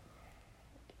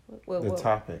The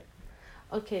topic.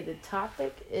 Okay, the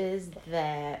topic is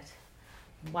that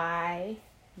why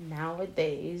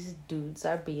nowadays dudes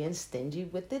are being stingy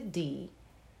with the D.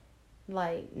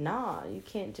 Like, nah, you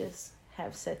can't just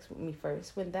have sex with me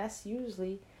first when that's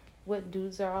usually what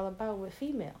dudes are all about with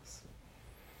females.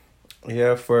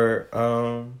 Yeah,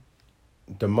 the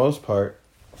most part,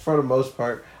 for the most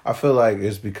part, I feel like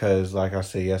it's because, like I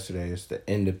said yesterday, it's the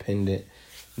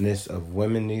independentness of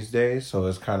women these days. So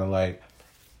it's kind of like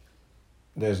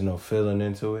there's no feeling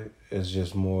into it. It's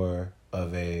just more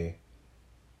of a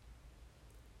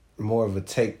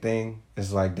take thing.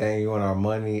 It's like, dang, you want our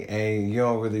money and you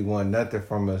don't really want nothing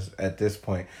from us at this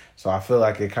point. So I feel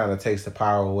like it kind of takes the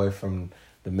power away from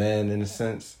the man in a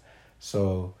sense.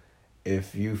 So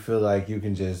if you feel like you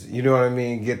can just, you know what I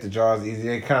mean, get the draws easy,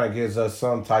 it kind of gives us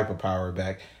some type of power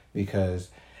back because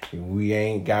we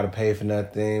ain't got to pay for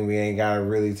nothing. We ain't got to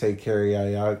really take care of y'all.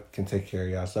 Y'all can take care of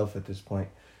yourself at this point.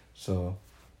 So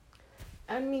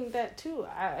I mean that too.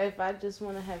 If I just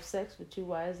want to have sex with you,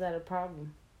 why is that a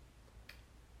problem?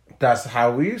 that's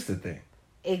how we used to think.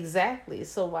 Exactly.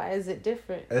 So why is it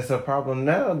different? It's a problem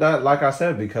now. That, like I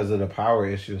said, because of the power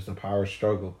issues, the power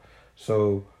struggle.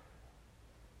 So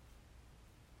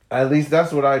at least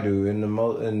that's what I do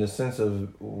in the sense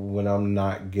of when I'm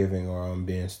not giving or I'm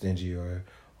being stingy or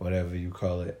whatever you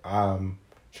call it. I'm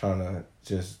trying to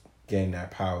just gain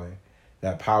that power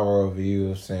over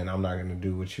you of saying I'm not gonna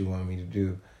do what you want me to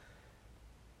do.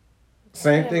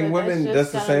 Same thing, women.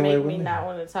 That's the same way women. women. Me not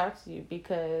want to talk to you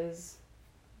because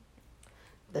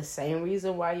the same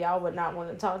reason why y'all would not want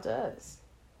to talk to us.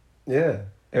 Yeah,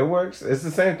 it works. It's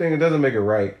the same thing. It doesn't make it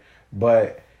right,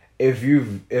 but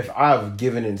if I've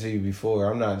given it to you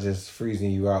before, I'm not just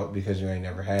freezing you out because you ain't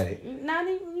never had it. Not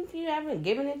even if you haven't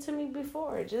given it to me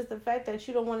before. Just the fact that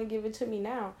you don't want to give it to me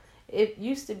now. It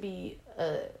used to be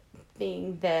a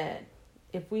thing that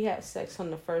if we had sex on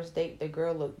the first date, the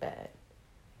girl looked bad.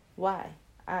 Why?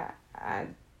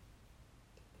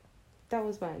 That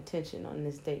was my intention on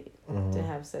this date, to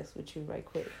have sex with you right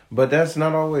quick. But that's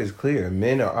not always clear.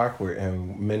 Men are awkward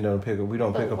and men don't pick up. We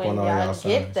don't pick up on all y'all signs.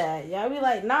 Get that. Y'all be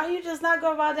like, nah, you just not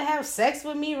about to have sex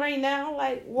with me right now?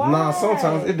 Like, why? Nah,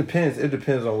 sometimes it depends. It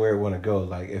depends on where it want to go.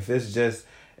 Like, if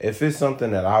it's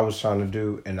something that I was trying to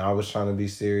do and I was trying to be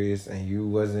serious and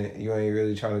you ain't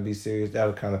really trying to be serious,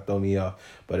 that'll kind of throw me off.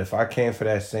 But if I came for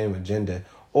that same agenda,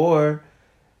 or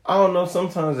I don't know,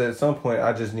 sometimes at some point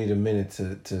I just need a minute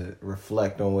to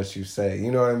reflect on what you say.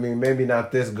 You know what I mean? Maybe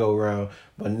not this go round,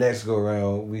 but next go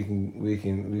round we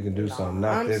can do something.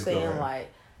 Not this go round. I'm saying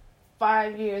like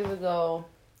 5 years ago,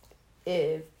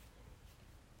 if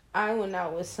I went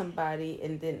out with somebody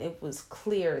and then it was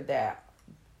clear that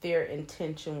their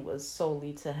intention was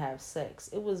solely to have sex,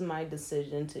 it was my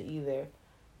decision to either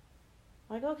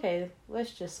like, okay,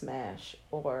 let's just smash,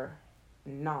 or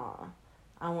nah,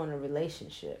 I want a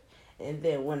relationship. And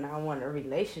then when I want a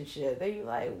relationship, they be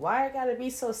like, why I gotta be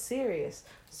so serious?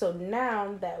 So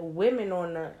now that women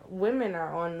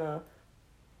are on the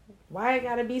why I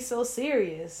gotta be so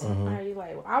serious? Are you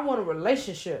like, I want a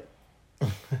relationship?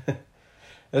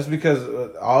 That's because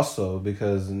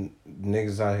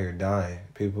niggas out here dying.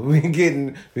 People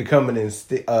becoming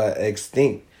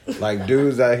extinct. Like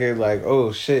dudes out here like,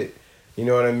 oh shit. You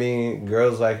know what I mean?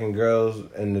 Girls liking girls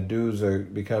and the dudes are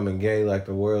becoming gay. Like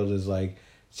the world is like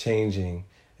changing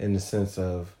in the sense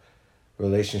of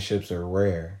relationships are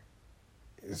rare.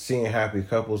 Seeing happy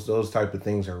couples, those type of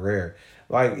things are rare.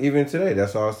 Like even today,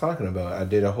 that's what I was talking about. I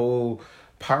did a whole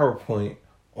PowerPoint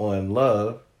on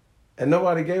love and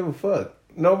nobody gave a fuck.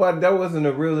 That wasn't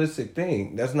a realistic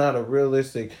thing. That's not a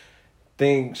realistic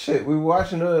thing. Shit, we were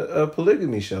watching a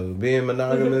polygamy show, being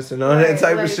monogamous and all that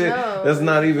type of shit. No, that's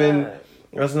not even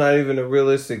a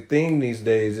realistic thing these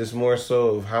days. It's more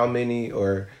so of how many,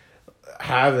 or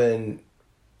having,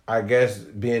 I guess,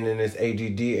 being in this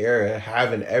ADD era,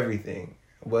 having everything.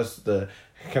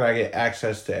 Can I get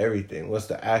access to everything? What's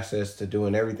the access to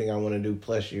doing everything I want to do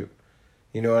plus you?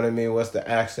 You know what I mean? What's the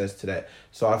access to that?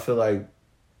 So I feel like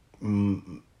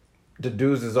the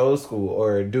dudes is old school,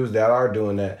 or dudes that are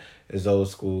doing that is old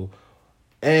school.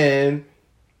 And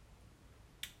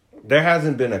there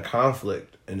hasn't been a conflict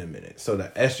in a minute. So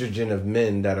the estrogen of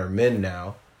men that are men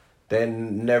now, they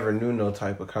never knew no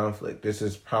type of conflict. This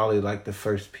is probably like the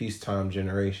first peacetime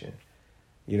generation.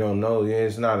 You don't know.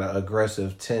 It's not an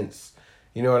aggressive, tense.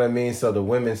 You know what I mean? So the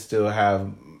women still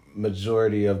have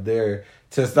majority of their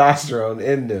testosterone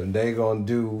in them. They gonna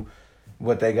do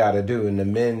what they got to do, and the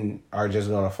men are just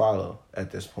going to follow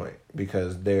at this point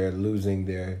because they're losing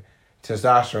their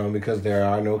testosterone because there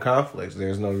are no conflicts.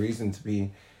 There's no reason to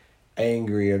be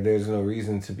angry, or there's no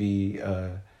reason to be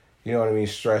you know what I mean,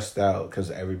 stressed out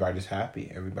because everybody's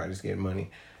happy, everybody's getting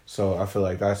money. So I feel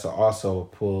like that's also a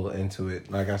pull into it.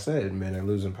 Like I said, men are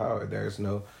losing power. There's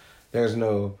no,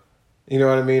 you know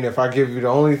what I mean? If I give you the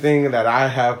only thing that I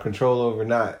have control over,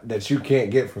 not that you can't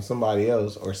get from somebody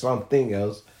else or something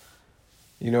else,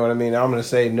 you know what I mean? I'm going to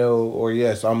say no or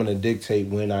yes. I'm going to dictate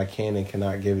when I can and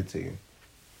cannot give it to you.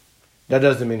 That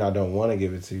doesn't mean I don't want to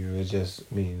give it to you. It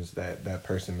just means that that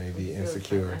person may be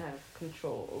insecure. To have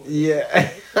control over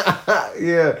yeah.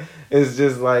 Yeah. It's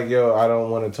just like, yo, I don't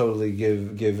want to totally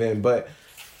give in. But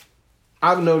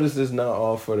I've noticed it's not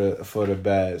all for the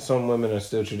bad. Some women are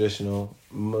still traditional.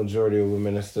 Majority of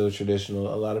women are still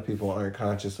traditional. A lot of people aren't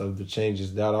conscious of the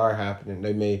changes that are happening.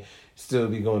 They may still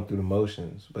be going through the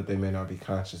motions, but they may not be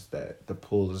conscious that the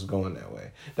pull is going that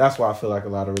way. That's why I feel like a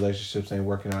lot of relationships ain't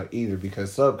working out either,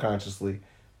 because subconsciously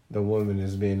the woman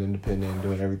is being independent and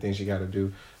doing everything she got to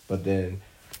do. But then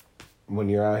when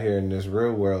you're out here in this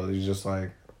real world, you're just like,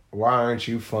 why aren't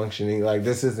you functioning? Like,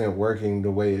 this isn't working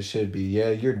the way it should be. Yeah,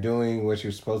 you're doing what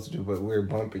you're supposed to do, but we're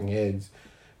bumping heads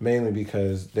mainly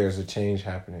because there's a change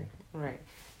happening. Right.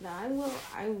 Now,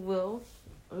 I will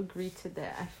agree to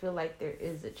that. I feel like there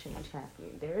is a change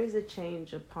happening. There is a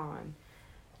change upon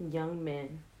young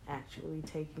men actually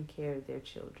taking care of their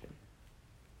children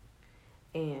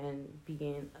and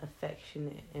being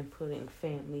affectionate and putting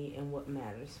family and what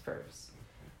matters first.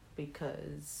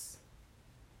 Because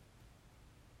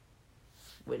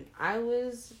when I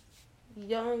was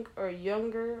young or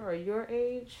younger or your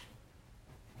age,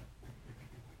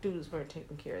 dudes weren't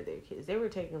taking care of their kids. They were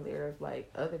taking care of like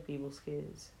other people's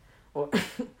kids, or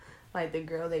like the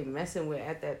girl they messing with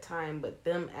at that time. But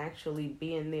them actually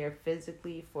being there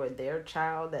physically for their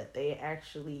child that they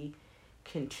actually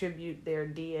contribute their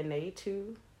DNA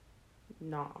to,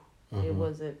 no, it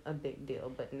wasn't a big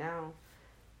deal. But now,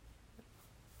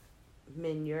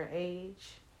 men your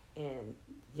age and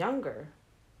younger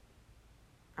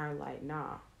are like,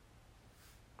 nah,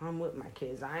 I'm with my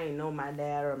kids. I ain't know my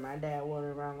dad, or my dad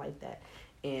wasn't around like that,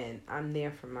 and I'm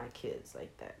there for my kids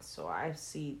like that. So I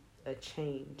see a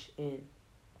change in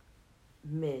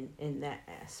men in that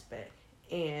aspect,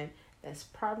 and that's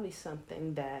probably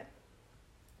something that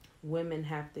women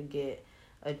have to get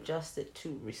adjusted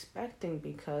to respecting,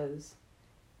 because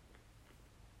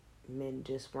men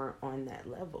just weren't on that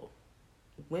level.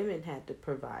 Women had to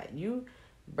provide. You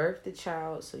birthed a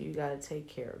child, so you got to take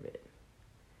care of it.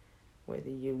 Whether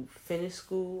you finish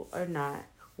school or not,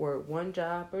 work one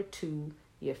job or two,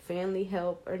 your family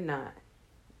help or not.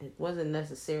 It wasn't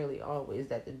necessarily always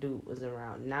that the dude was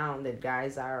around. Now the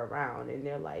guys are around and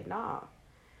they're like, nah,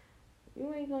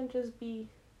 you ain't gonna just be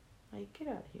like, get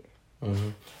out of here.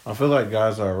 Mm-hmm. I feel like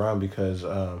guys are around because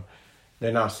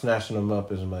they're not snatching them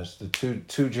up as much. The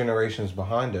two generations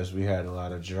behind us, we had a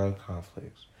lot of drug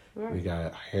conflicts. Right. We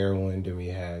got heroin, then we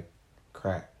had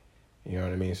crack. You know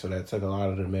what I mean? So that took a lot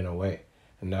of the men away.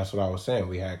 And that's what I was saying.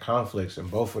 We had conflicts in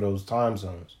both of those time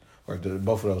zones, or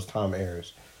both of those time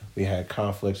eras. We had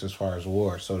conflicts as far as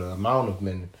war. So the amount of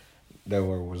men that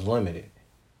was limited.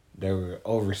 They were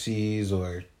overseas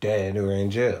or dead or in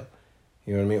jail.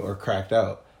 You know what I mean? Or cracked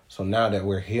out. So now that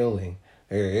we're healing,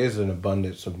 there is an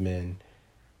abundance of men,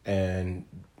 and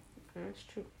that's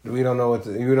true. We don't know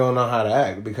you don't know how to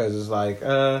act, because it's like,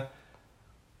 I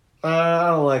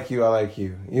don't like you, I like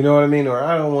you. You know what I mean? Or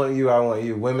I don't want you, I want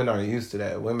you. Women aren't used to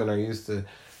that. Women are used to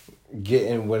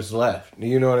getting what's left.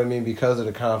 You know what I mean? Because of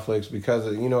the conflicts, because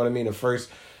of, you know what I mean? The first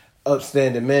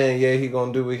upstanding man, yeah, he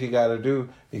gonna do what he gotta do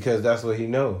because that's what he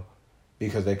know.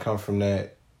 Because they come from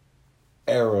that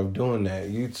era of doing that.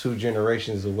 You two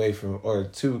generations away from, or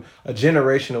a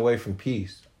generation away from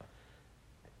peace.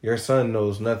 Your son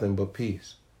knows nothing but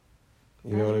peace.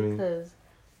 You know what I mean? Because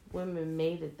women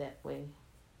made it that way.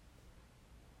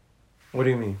 What do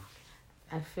you mean?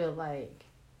 I feel like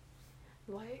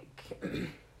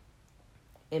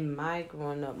in my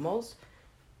growing up, most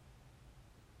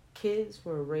kids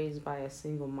were raised by a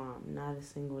single mom, not a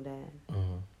single dad.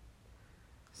 Mm-hmm.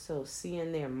 So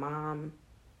seeing their mom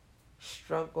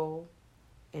struggle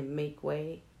and make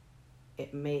way,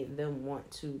 it made them want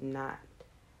to not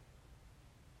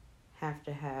have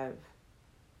to have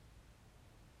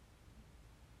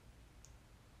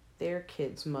their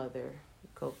kid's mother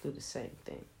go through the same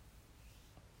thing.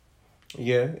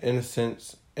 Yeah, in a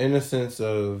sense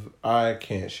of, I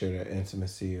can't share that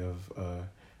intimacy of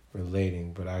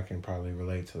relating, but I can probably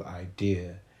relate to the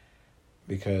idea,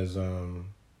 because my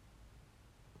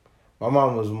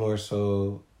mom was more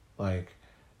so like,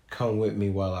 come with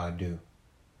me while I do.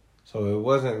 So it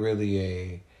wasn't really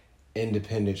a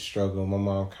independent struggle. My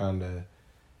mom kind of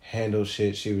handle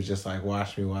shit. She was just like,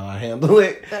 watch me while I handle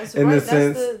it. That's in right. The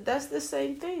sense. That's the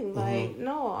same thing. Like,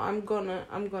 no, I'm gonna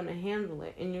handle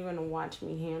it, and you're gonna watch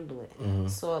me handle it.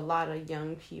 So a lot of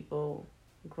young people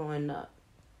growing up,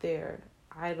 their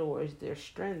idol or their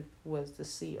strength was to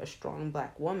see a strong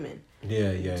black woman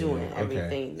doing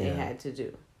everything they had to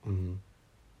do.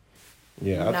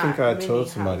 Yeah, I Not think I many told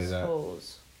somebody that.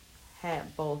 households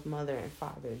had both mother and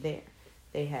father there.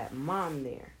 They had mom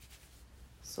there.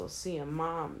 So seeing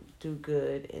mom do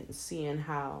good and seeing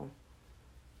how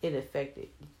it affected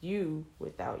you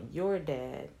without your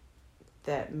dad,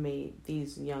 that made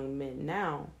these young men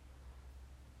now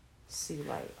see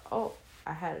like, oh,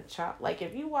 I had a child. Like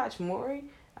if you watch Maury,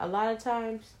 a lot of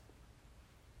times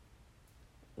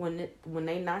when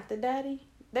they not the daddy,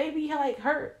 they be like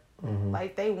hurt.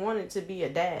 Like they wanted to be a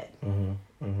dad.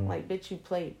 Like, bitch, you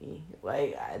played me.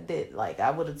 Like I did. Like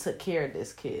I would have took care of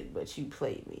this kid, but you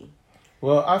played me.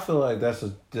 Well, I feel like that's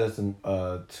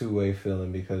a two-way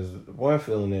feeling, because one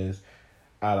feeling is,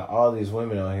 out of all these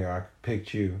women out here, I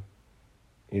picked you.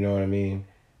 You know what I mean?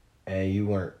 And you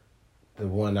weren't the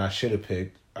one I should have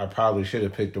picked. I probably should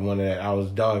have picked the one that I was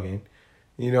dogging.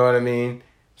 You know what I mean?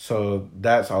 So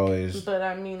that's always. But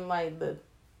I mean, like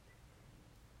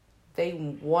they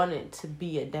wanted to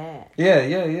be a dad. Yeah.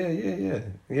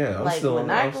 I'm like still when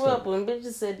I grew up, when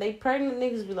bitches said they pregnant,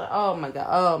 niggas be like, oh my god,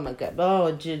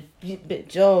 oh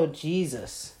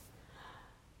Jesus.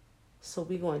 So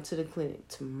we going to the clinic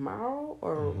tomorrow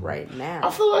or right now? I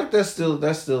feel like that's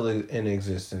still in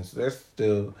existence. That's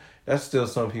still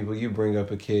some people. You bring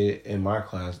up a kid in my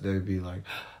class, they'd be like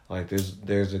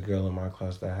there's a girl in my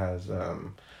class that has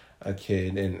a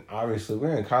kid, and obviously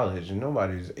we're in college and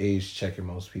nobody's age checking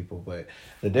most people, but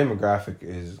the demographic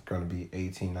is going to be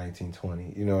 18, 19,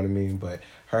 20, you know what I mean? But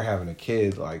her having a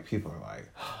kid, like, people are like,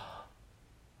 oh,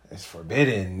 it's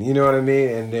forbidden, you know what I mean?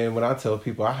 And then when I tell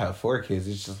people I have 4 kids,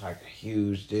 it's just like a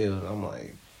huge deal, and I'm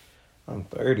like, I'm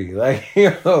 30, like,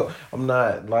 I'm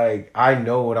not, like, I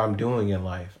know what I'm doing in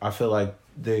life. I feel like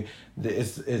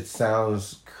it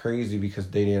sounds crazy because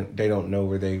they don't know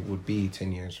where they would be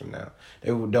 10 years from now. They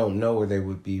don't know where they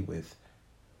would be with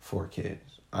 4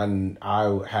 kids. I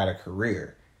had a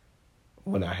career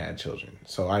when I had children,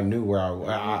 so I knew where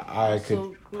I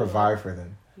could provide for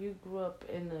them. You grew up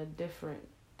in a different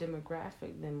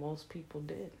demographic than most people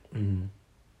did.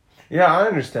 Yeah, I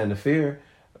understand the fear,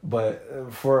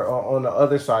 but for on the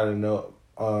other side of the note,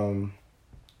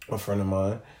 a friend of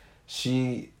mine,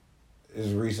 she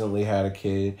has recently had a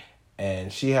kid,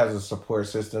 and she has a support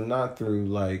system, not through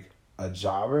like a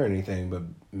job or anything, but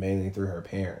mainly through her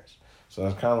parents. So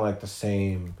it's kind of like the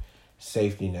same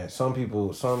safety net. Some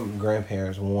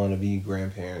grandparents want to be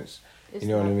grandparents. It's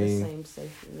you know what I mean? It's not the same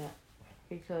safety net,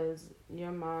 because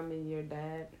your mom and your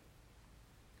dad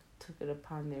took it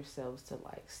upon themselves to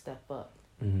like step up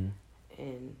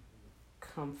and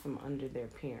come from under their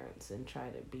parents and try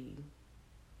to be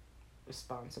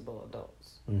responsible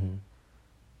adults.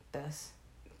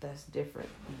 That's different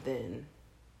than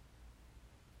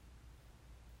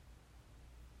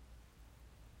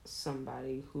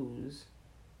somebody who's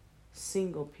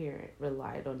single parent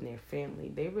relied on their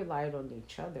family. They relied on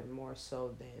each other more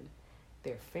so than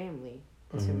their family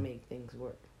to make things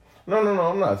work. No,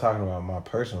 I'm not talking about my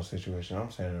personal situation.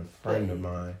 I'm saying a friend of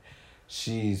mine,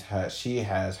 she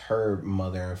has her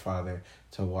mother and father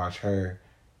to watch her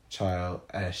child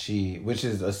which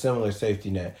is a similar safety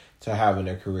net to having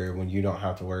a career when you don't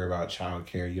have to worry about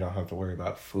childcare, you don't have to worry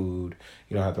about food,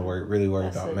 you don't have to worry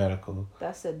about medical.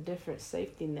 That's a different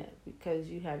safety net, because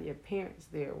you have your parents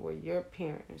there, where your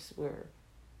parents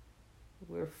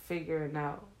we're figuring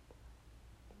out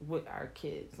with our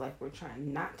kids, like we're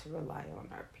trying not to rely on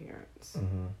our parents.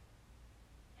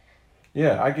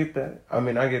 Yeah, I get that.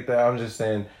 I'm just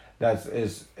saying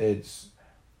it's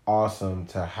awesome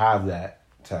to have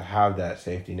that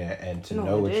safety net and to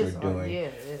know what you're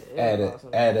doing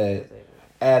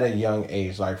at a young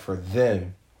age. Like for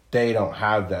them, they don't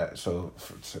have that. So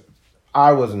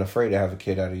I wasn't afraid to have a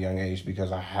kid at a young age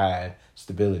because I had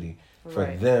stability. For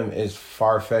them, it's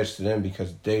far-fetched to them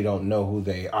because they don't know who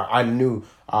they are. I knew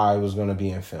I was going to be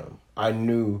in film. I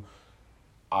knew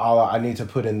I need to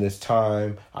put in this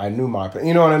time. I knew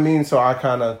you know what I mean? So I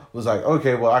kind of was like,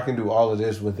 okay, well, I can do all of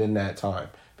this within that time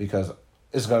because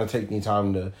it's going to take me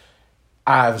time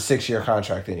I have a 6-year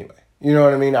contract anyway. You know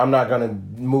what I mean? I'm not going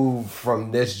to move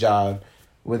from this job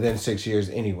within 6 years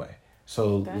anyway.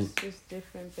 So that's just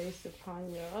different based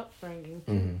upon your upbringing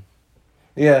too.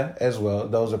 Yeah, as well.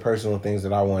 Those are personal things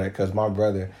that I wanted because my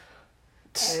brother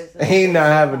He not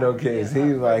having no kids.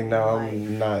 He's like, no, like,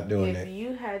 I'm not doing if it.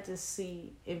 you had to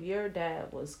see, if your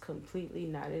dad was completely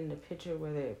not in the picture,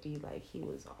 whether it be like he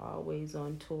was always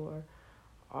on tour,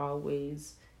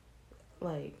 always,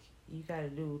 like, you got to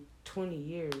do 20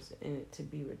 years in it to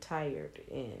be retired.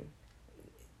 And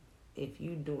if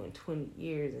you doing 20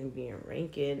 years and being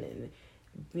ranking and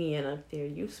being up there,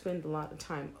 you spend a lot of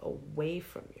time away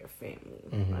from your family.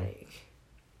 Mm-hmm. Like,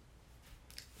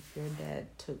 if your dad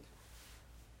took,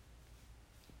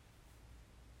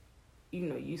 you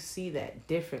know, you see that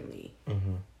differently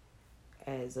Mm-hmm.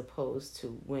 as opposed to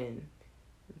when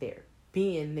they're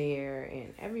being there,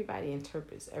 and everybody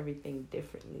interprets everything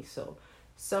differently. So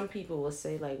some people will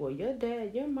say like, well, your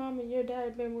mom and your dad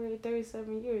have been married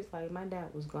 37 years. Like, my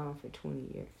dad was gone for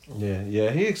 20 years. Yeah,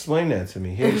 he explained that to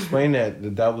me. He explained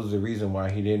that was the reason why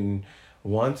he didn't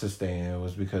want to stay in,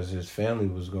 was because his family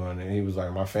was going, and he was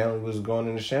like, my family was going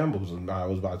into shambles, and I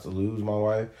was about to lose my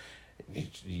wife.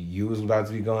 You was about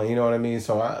to be going, you know what I mean?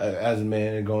 So I, as a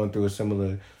man and going through a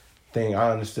similar thing, I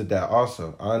understood that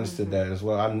also. I understood that as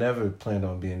well. I never planned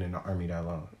on being in the army that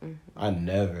long. I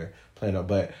never planned on,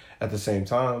 but at the same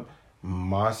time,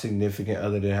 my significant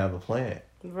other didn't have a plan.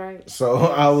 Right. So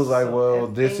I was like, So well,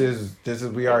 this is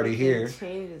we already here.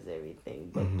 Changes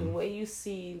everything, but the way you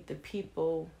see the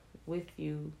people with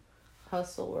you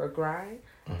hustle or grind,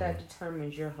 that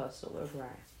determines your hustle or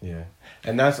grind. Yeah,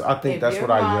 and I think If that's your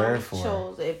what I mom yearn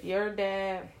for. if your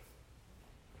dad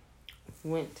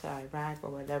went to Iraq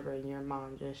or whatever, and your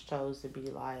mom just chose to be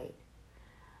like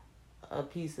a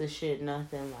piece of shit,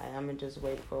 nothing, like, I'm gonna just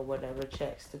wait for whatever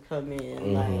checks to come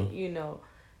in, like, you know,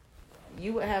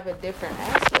 you would have a different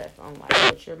aspect on like,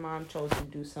 but your mom chose to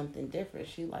do something different.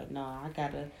 She like, no, I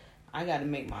gotta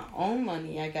make my own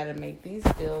money. I gotta make these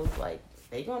bills. Like,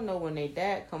 they gonna know when they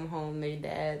dad come home, they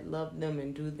dad love them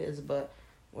and do this. But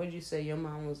what'd you say? Your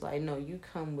mom was like, no, you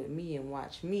come with me and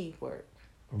watch me work.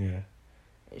 Yeah.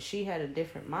 She had a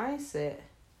different mindset.